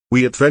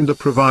We at Vendor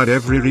provide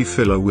every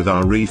refiller with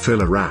our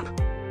refiller app.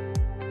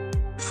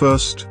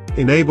 First,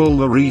 enable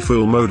the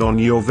refill mode on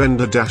your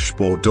Vendor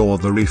dashboard or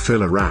the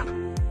refiller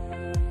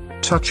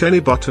app. Touch any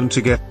button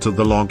to get to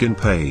the login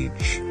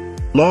page.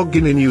 Log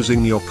in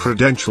using your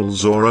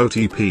credentials or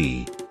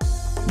OTP.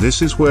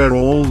 This is where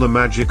all the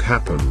magic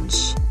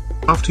happens.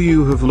 After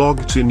you have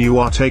logged in, you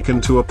are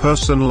taken to a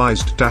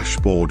personalized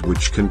dashboard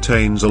which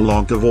contains a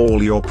log of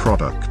all your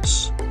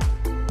products.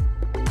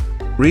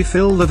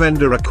 Refill the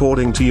vendor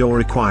according to your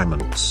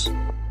requirements.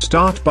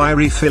 Start by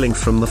refilling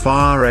from the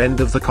far end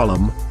of the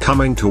column,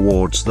 coming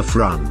towards the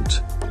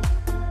front.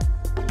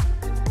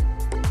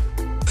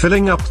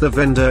 Filling up the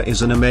vendor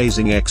is an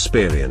amazing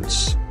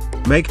experience.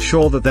 Make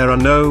sure that there are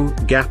no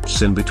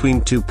gaps in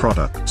between two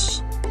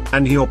products,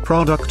 and your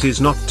product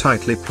is not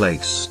tightly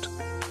placed.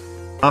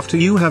 After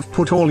you have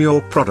put all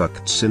your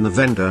products in the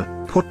vendor,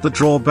 put the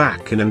drawer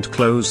back in and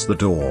close the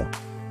door.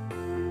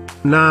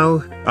 Now,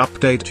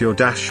 update your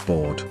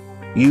dashboard.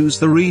 Use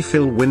the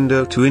refill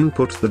window to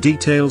input the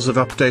details of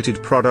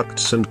updated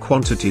products and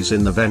quantities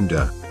in the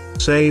vendor.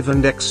 Save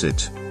and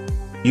exit.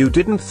 You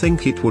didn't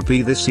think it would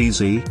be this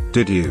easy,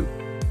 did you?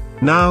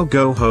 Now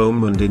go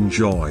home and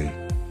enjoy.